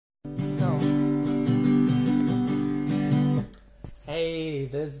Hey,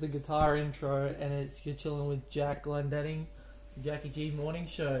 there's the guitar intro, and it's You're Chilling with Jack Glendetting, Jackie G Morning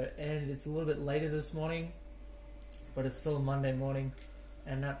Show, and it's a little bit later this morning, but it's still a Monday morning,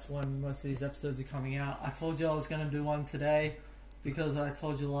 and that's when most of these episodes are coming out. I told you I was going to do one today, because I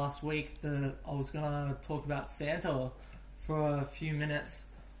told you last week that I was going to talk about Santa for a few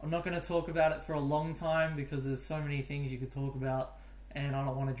minutes. I'm not going to talk about it for a long time, because there's so many things you could talk about, and I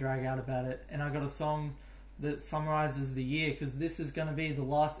don't want to drag out about it. And I got a song that summarizes the year, because this is going to be the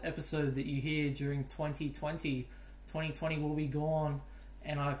last episode that you hear during 2020. 2020 will be gone,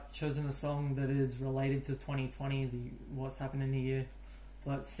 and I've chosen a song that is related to 2020, what's happened in the year.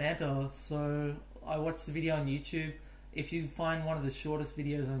 But Santa, so I watched the video on YouTube. If you find one of the shortest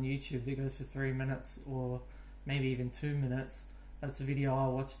videos on YouTube that goes for 3 minutes, or maybe even 2 minutes, that's a video I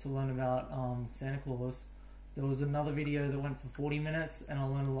watched to learn about Santa Claus. There was another video that went for 40 minutes, and I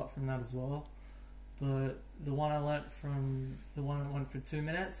learned a lot from that as well. But the one I learnt from the one that went for 2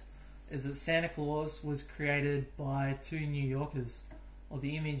 minutes is that Santa Claus was created by two New Yorkers. Or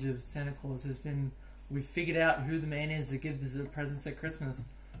the image of Santa Claus has been, we've figured out who the man is that gives us presents at Christmas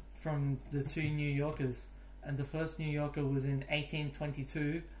from the two New Yorkers. And the first New Yorker was in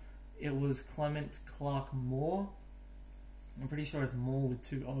 1822. It was Clement Clark Moore. I'm pretty sure it's Moore with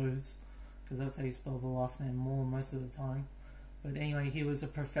two O's, because that's how you spell the last name Moore most of the time. But anyway, he was a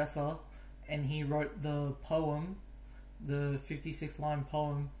professor, and he wrote the poem, the 56-line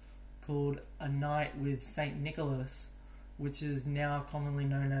poem called A Night with St. Nicholas, which is now commonly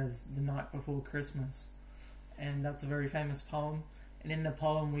known as The Night Before Christmas. And that's a very famous poem. And in the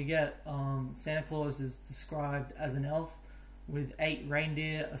poem we get Santa Claus is described as an elf with 8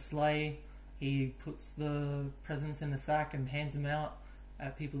 reindeer, a sleigh. He puts the presents in a sack and hands them out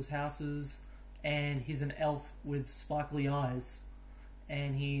at people's houses. And he's an elf with sparkly eyes.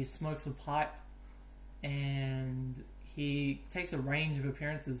 And he smokes a pipe, and he takes a range of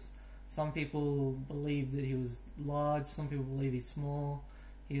appearances. Some people believe that he was large, some people believe he's small.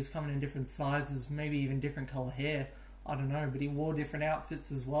 He was coming in different sizes, maybe even different colour hair, I don't know, but he wore different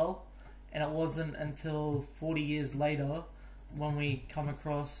outfits as well. And it wasn't until 40 years later when we come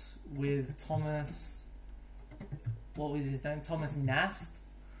across with Thomas, what was his name? Thomas Nast.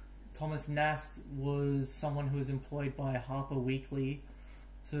 Thomas Nast was someone who was employed by Harper Weekly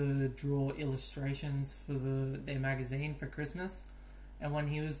to draw illustrations for their magazine for Christmas. And when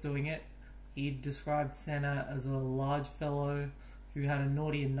he was doing it, he described Santa as a large fellow who had a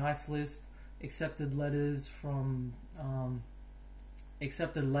naughty and nice list, accepted letters from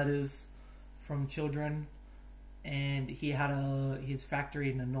children, and he had his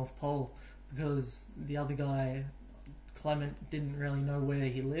factory in the North Pole, because the other guy, Clement, didn't really know where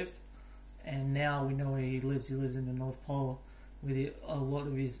he lived, and now we know where he lives. He lives in the North Pole. With a lot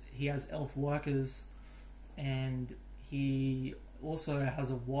of he has elf workers, and he also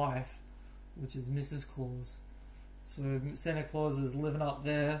has a wife, which is Mrs. Claus. So Santa Claus is living up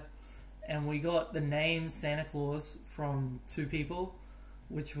there, and we got the name Santa Claus from two people,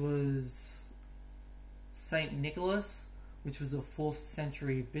 which was Saint Nicholas, which was a 4th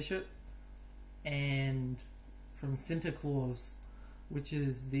century bishop, and from Santa Claus, which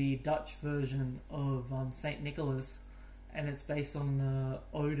is the Dutch version of Saint Nicholas. And it's based on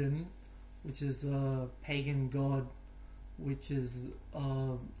Odin, which is a pagan god, which is,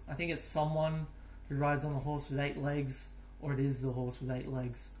 I think it's someone who rides on a horse with 8 legs, or it is the horse with 8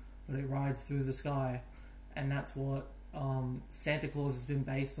 legs, but it rides through the sky. And that's what Santa Claus has been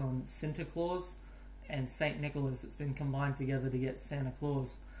based on. Santa Claus and Saint Nicholas, it's been combined together to get Santa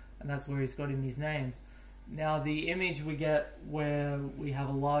Claus, and that's where he's got in his name. Now the image we get where we have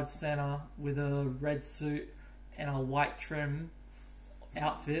a large Santa with a red suit and a white trim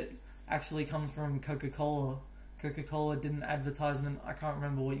outfit actually comes from Coca-Cola. Coca-Cola did an advertisement, I can't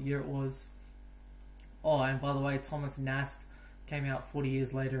remember what year it was. Oh, and by the way, Thomas Nast came out 40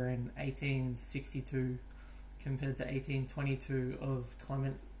 years later in 1862 compared to 1822 of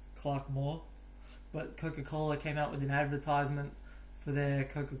Clement Clark Moore. But Coca-Cola came out with an advertisement for their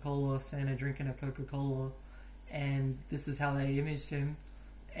Coca-Cola, Santa drinking a Coca-Cola, and this is how they imaged him.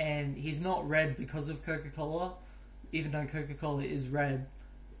 And he's not red because of Coca-Cola, even though Coca-Cola is red.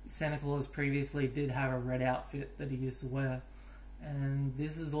 Santa Claus previously did have a red outfit that he used to wear. And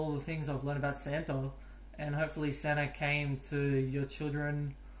this is all the things I've learned about Santa, and hopefully Santa came to your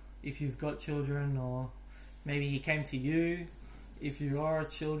children if you've got children, or maybe he came to you if you are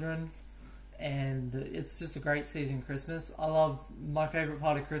children. And it's just a great season, Christmas. My favourite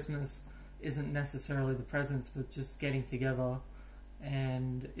part of Christmas isn't necessarily the presents, but just getting together.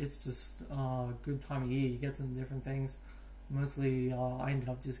 And it's just a good time of year. You get some different things. Mostly I ended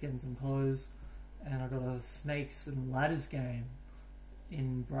up just getting some clothes, and I got a snakes and ladders game,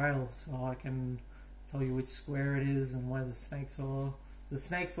 in Braille, so I can tell you which square it is and where the snakes are. The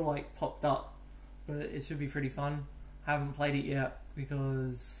snakes are like popped up, but it should be pretty fun. Haven't played it yet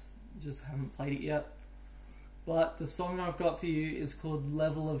because just haven't played it yet. But the song I've got for you is called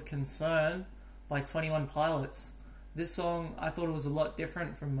Level of Concern by 21 Pilots. This song, I thought it was a lot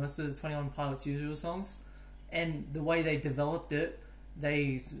different from most of the 21 Pilots' usual songs. And the way they developed it,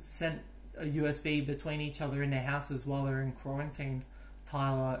 they sent a USB between each other in their houses while they were in quarantine,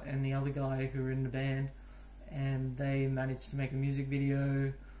 Tyler and the other guy who were in the band. And they managed to make a music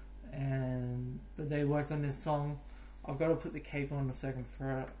video, but they worked on this song. I've got to put the cape on a second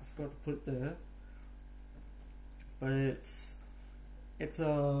for it. I forgot to put it there. But it's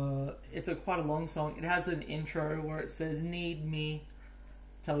a quite a long song. It has an intro where it says "Need Me,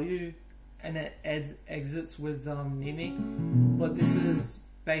 Tell You," and it exits with "Need Me." But this is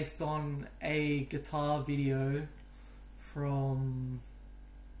based on a guitar video from,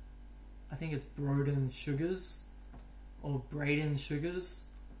 I think it's Braden Sugars or Braden Sugars,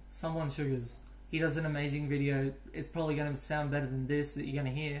 someone Sugars. He does an amazing video. It's probably going to sound better than this that you're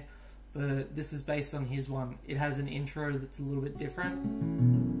going to hear, but this is based on his one. It has an intro that's a little bit different.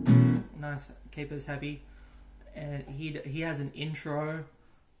 Nice, Capo's happy, and he has an intro,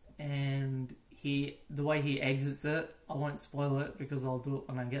 and the way he exits it, I won't spoil it because I'll do it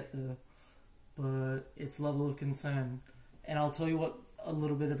when I get there. But it's Level of Concern, and I'll tell you a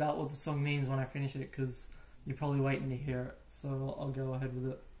little bit about what the song means when I finish it, because you're probably waiting to hear it. So I'll go ahead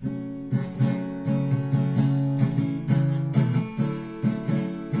with it.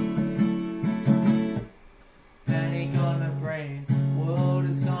 World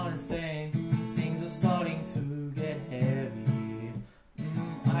is gone insane. Things are starting to get heavy.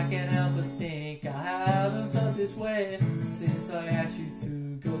 I can't help but think I haven't felt this way since I asked you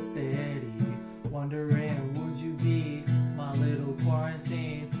to go steady. Wondering, would you be my little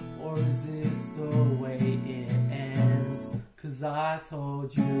quarantine, or is this the way it ends? 'Cause I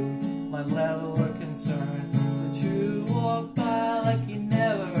told you my level of concern, but you walked by like you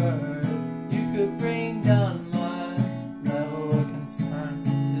never heard. You could bring down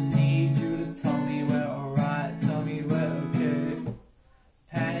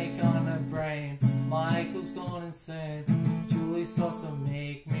gone insane. Julie's thoughts will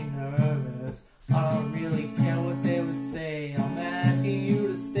make me nervous. I don't really care what they would say. I'm asking you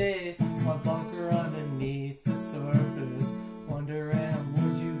to stay. My bunker underneath the surface. Wondering,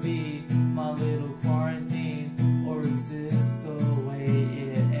 would you be my little quarantine, or is this the way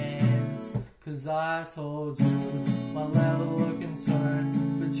it ends? 'Cause I told you my level of concern,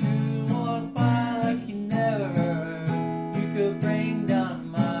 but you walked by like you never heard. You could bring down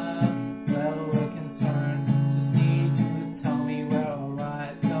my level of concern.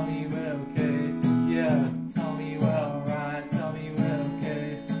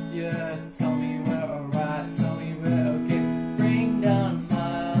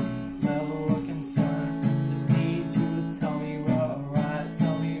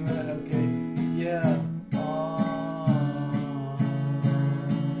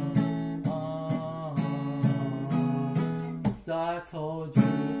 I told you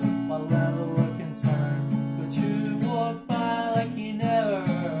my level of concern, but you walked by like you never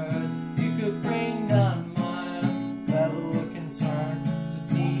heard. You could bring down my level of concern.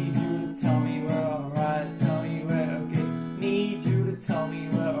 Just need you to tell me we're alright, tell me we're okay. Need you to tell me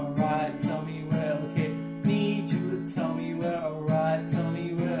we're alright, tell me we're okay. Need you to tell me we're alright, tell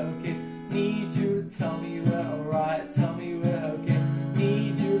me we're okay. Need you to tell me we're alright, tell me we're okay.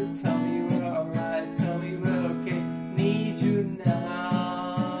 Need you to tell me we're alright, tell me we're okay. Need you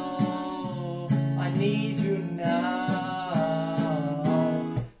now, I need you now.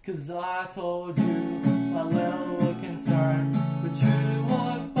 'Cause I told you my level of concern, but you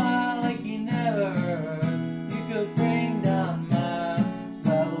walked by like you never heard. You could bring down my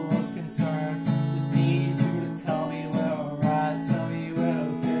level of concern. Just need you to tell me we're alright, tell me we're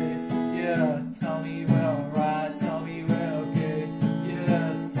okay. Yeah, tell me we're alright, tell me we're okay.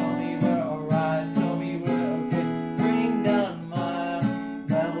 Yeah, tell me we're alright, tell me we're okay. Bring down my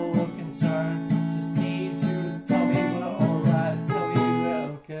level of concern. Just need you to tell me we're alright, tell me we're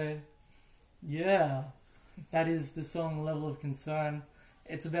okay. Yeah, that is the song Level of Concern.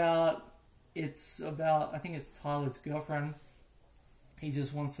 It's about, I think it's Tyler's girlfriend. He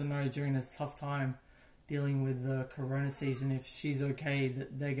just wants to know during this tough time dealing with the corona season if she's okay,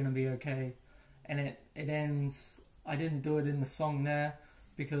 that they're going to be okay. And it ends, I didn't do it in the song there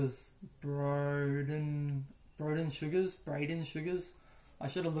because Braden Sugars, I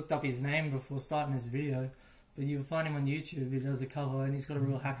should have looked up his name before starting this video, but you'll find him on YouTube. He does a cover and he's got a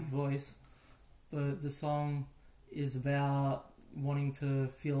real happy voice. But the song is about wanting to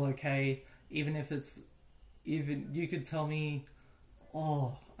feel okay, even if it's, even you could tell me,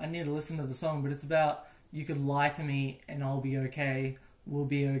 oh, I need to listen to the song, but it's about, you could lie to me and I'll be okay, we'll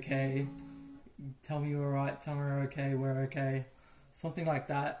be okay, tell me you're alright, tell me we're okay, something like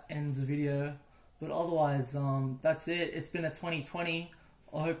that ends the video. But otherwise, that's it. It's been a 2020.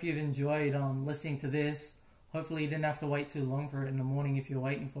 I hope you've enjoyed listening to this. Hopefully you didn't have to wait too long for it in the morning if you're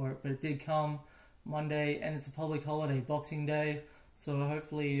waiting for it, but it did come Monday, and it's a public holiday, Boxing Day, so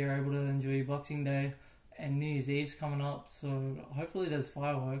hopefully you're able to enjoy your Boxing Day. And New Year's Eve's coming up, so hopefully there's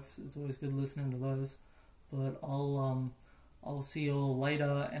fireworks. It's always good listening to those. But I'll see you all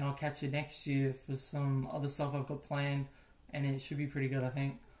later, and I'll catch you next year for some other stuff I've got planned, and it should be pretty good, I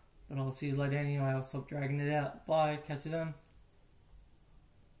think. But I'll see you later anyway. I'll stop dragging it out. Bye, catch you then.